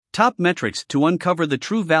Top metrics to uncover the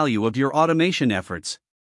true value of your automation efforts.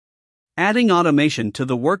 Adding automation to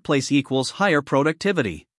the workplace equals higher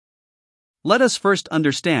productivity. Let us first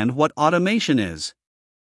understand what automation is.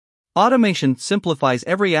 Automation simplifies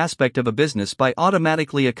every aspect of a business by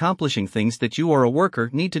automatically accomplishing things that you or a worker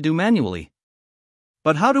need to do manually.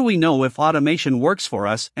 But how do we know if automation works for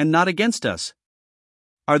us and not against us?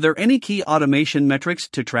 Are there any key automation metrics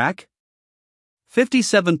to track?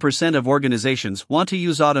 57% of organizations want to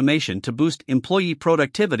use automation to boost employee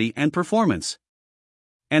productivity and performance.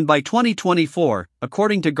 And by 2024,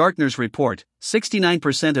 according to Gartner's report,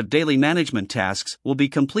 69% of daily management tasks will be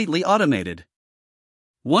completely automated.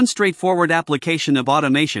 One straightforward application of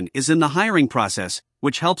automation is in the hiring process,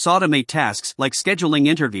 which helps automate tasks like scheduling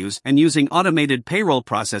interviews and using automated payroll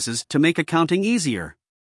processes to make accounting easier.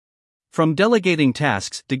 From delegating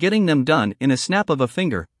tasks to getting them done in a snap of a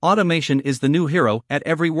finger, automation is the new hero at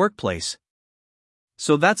every workplace.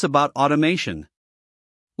 So that's about automation.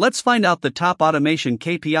 Let's find out the top automation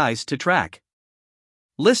KPIs to track.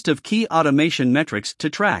 List of key automation metrics to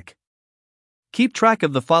track. Keep track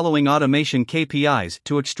of the following automation KPIs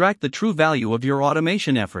to extract the true value of your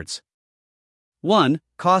automation efforts. 1.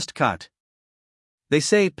 Cost cut. They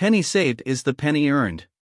say penny saved is the penny earned.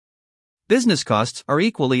 Business costs are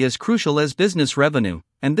equally as crucial as business revenue,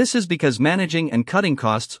 and this is because managing and cutting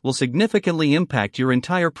costs will significantly impact your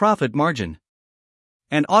entire profit margin.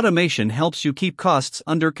 And automation helps you keep costs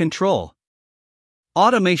under control.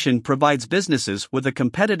 Automation provides businesses with a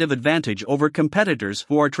competitive advantage over competitors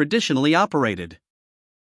who are traditionally operated.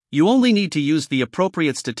 You only need to use the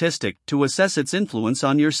appropriate statistic to assess its influence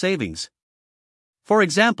on your savings. For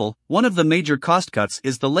example, one of the major cost cuts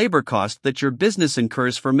is the labor cost that your business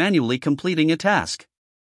incurs for manually completing a task.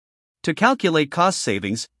 To calculate cost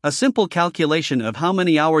savings, a simple calculation of how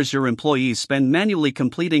many hours your employees spend manually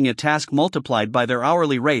completing a task multiplied by their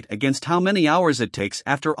hourly rate against how many hours it takes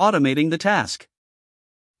after automating the task.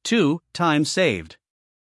 2. Time saved.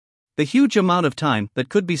 The huge amount of time that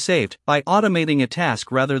could be saved by automating a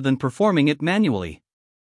task rather than performing it manually.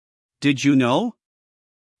 Did you know?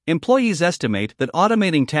 Employees estimate that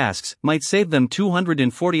automating tasks might save them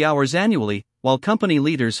 240 hours annually, while company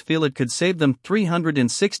leaders feel it could save them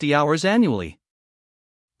 360 hours annually.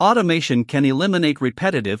 Automation can eliminate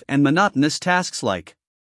repetitive and monotonous tasks like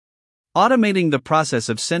automating the process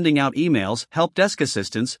of sending out emails, help desk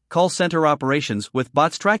assistance, call center operations with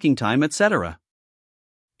bots tracking time, etc.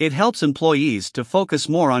 It helps employees to focus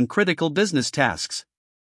more on critical business tasks.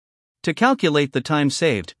 To calculate the time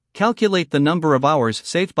saved, calculate the number of hours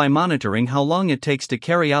saved by monitoring how long it takes to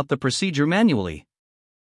carry out the procedure manually.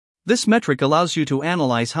 This metric allows you to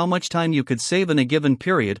analyze how much time you could save in a given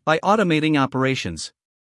period by automating operations.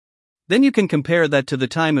 Then you can compare that to the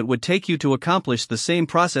time it would take you to accomplish the same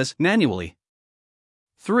process manually.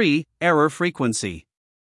 3. Error frequency.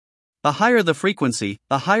 The higher the frequency,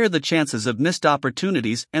 the higher the chances of missed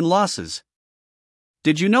opportunities and losses.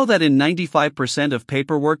 Did you know that in 95% of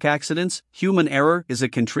paperwork accidents, human error is a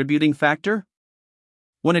contributing factor?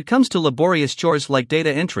 When it comes to laborious chores like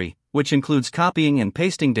data entry, which includes copying and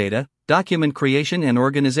pasting data, document creation and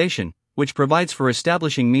organization, which provides for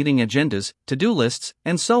establishing meeting agendas, to-do lists,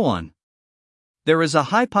 and so on, there is a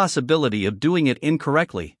high possibility of doing it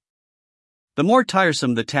incorrectly. The more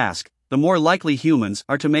tiresome the task, the more likely humans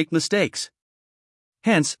are to make mistakes.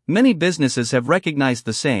 Hence, many businesses have recognized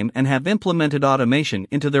the same and have implemented automation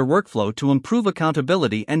into their workflow to improve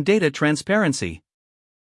accountability and data transparency.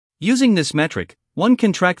 Using this metric, one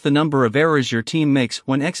can track the number of errors your team makes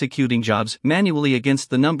when executing jobs manually against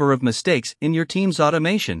the number of mistakes in your team's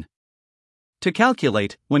automation. To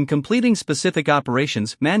calculate, when completing specific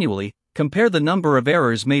operations manually, compare the number of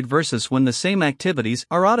errors made versus when the same activities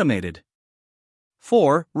are automated.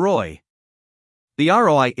 4. ROI. The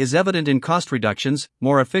ROI is evident in cost reductions,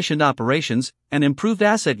 more efficient operations, and improved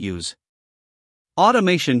asset use.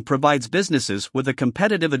 Automation provides businesses with a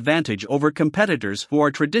competitive advantage over competitors who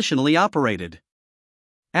are traditionally operated.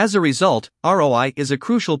 As a result, ROI is a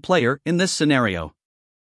crucial player in this scenario.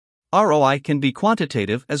 ROI can be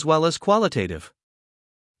quantitative as well as qualitative.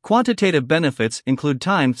 Quantitative benefits include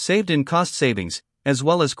time saved in cost savings, as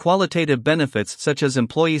well as qualitative benefits such as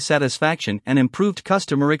employee satisfaction and improved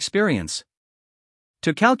customer experience.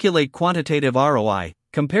 To calculate quantitative ROI,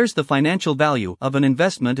 compares the financial value of an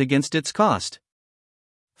investment against its cost.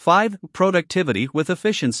 5. Productivity with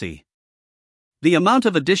efficiency. The amount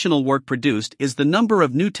of additional work produced is the number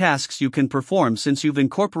of new tasks you can perform since you've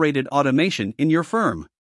incorporated automation in your firm.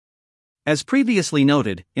 As previously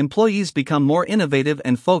noted, employees become more innovative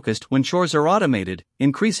and focused when chores are automated,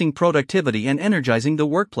 increasing productivity and energizing the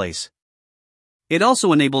workplace. It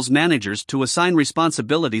also enables managers to assign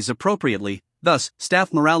responsibilities appropriately, thus,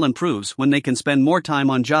 staff morale improves when they can spend more time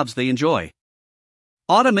on jobs they enjoy.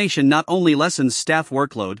 Automation not only lessens staff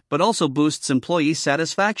workload but also boosts employee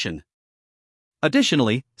satisfaction.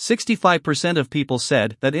 Additionally, 65% of people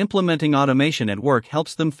said that implementing automation at work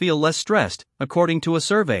helps them feel less stressed, according to a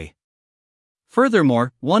survey.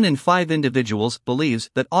 Furthermore, 1 in 5 individuals believes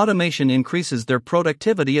that automation increases their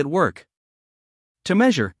productivity at work. To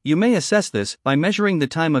measure, you may assess this by measuring the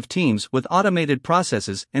time of teams with automated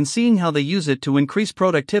processes and seeing how they use it to increase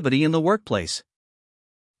productivity in the workplace.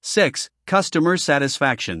 6. Customer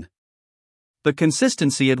satisfaction. The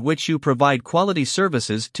consistency at which you provide quality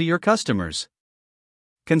services to your customers.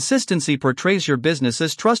 Consistency portrays your business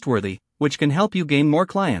as trustworthy, which can help you gain more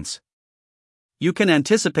clients. You can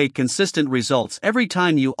anticipate consistent results every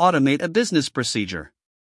time you automate a business procedure.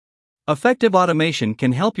 Effective automation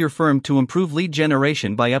can help your firm to improve lead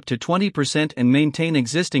generation by up to 20% and maintain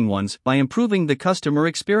existing ones by improving the customer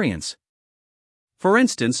experience. For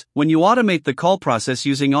instance, when you automate the call process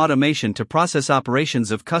using automation to process operations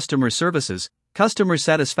of customer services, customer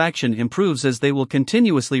satisfaction improves as they will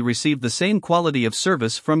continuously receive the same quality of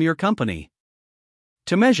service from your company.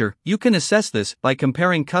 To measure, you can assess this by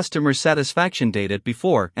comparing customer satisfaction data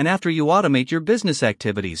before and after you automate your business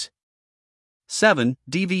activities. 7.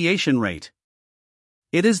 Deviation rate.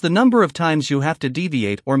 It is the number of times you have to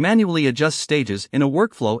deviate or manually adjust stages in a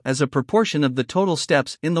workflow as a proportion of the total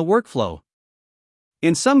steps in the workflow.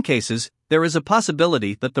 In some cases, there is a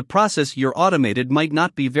possibility that the process you're automated might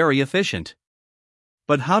not be very efficient.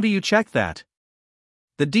 But how do you check that?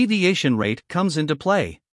 The deviation rate comes into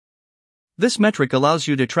play. This metric allows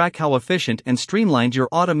you to track how efficient and streamlined your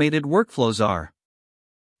automated workflows are.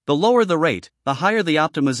 The lower the rate, the higher the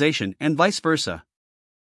optimization, and vice versa.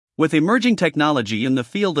 With emerging technology in the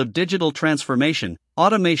field of digital transformation,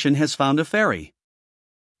 automation has found a ferry.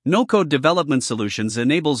 No-code development solutions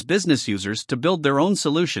enables business users to build their own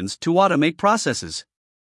solutions to automate processes.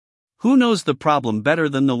 Who knows the problem better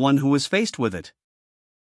than the one who is faced with it?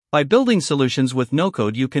 By building solutions with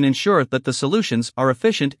no-code, you can ensure that the solutions are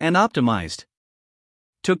efficient and optimized.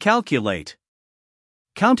 To calculate.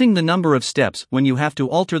 Counting the number of steps when you have to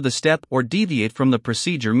alter the step or deviate from the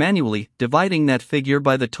procedure manually, dividing that figure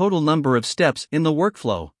by the total number of steps in the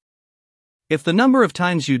workflow. If the number of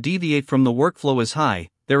times you deviate from the workflow is high,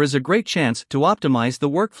 there is a great chance to optimize the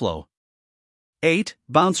workflow. 8.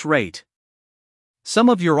 Bounce rate. Some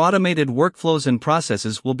of your automated workflows and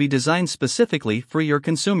processes will be designed specifically for your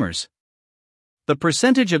consumers. The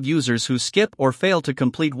percentage of users who skip or fail to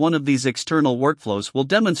complete one of these external workflows will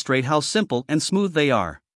demonstrate how simple and smooth they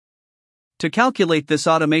are. To calculate this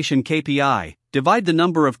automation KPI, divide the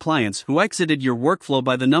number of clients who exited your workflow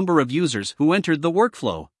by the number of users who entered the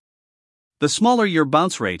workflow. The smaller your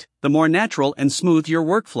bounce rate, the more natural and smooth your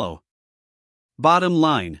workflow. Bottom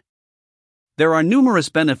line. There are numerous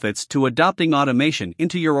benefits to adopting automation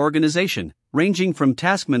into your organization, ranging from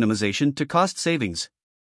task minimization to cost savings.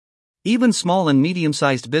 Even small and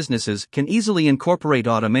medium-sized businesses can easily incorporate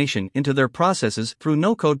automation into their processes through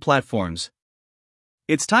no-code platforms.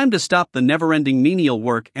 It's time to stop the never-ending menial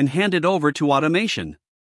work and hand it over to automation.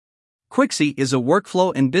 Quixy is a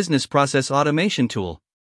workflow and business process automation tool.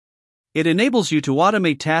 It enables you to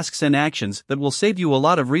automate tasks and actions that will save you a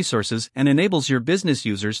lot of resources and enables your business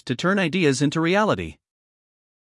users to turn ideas into reality.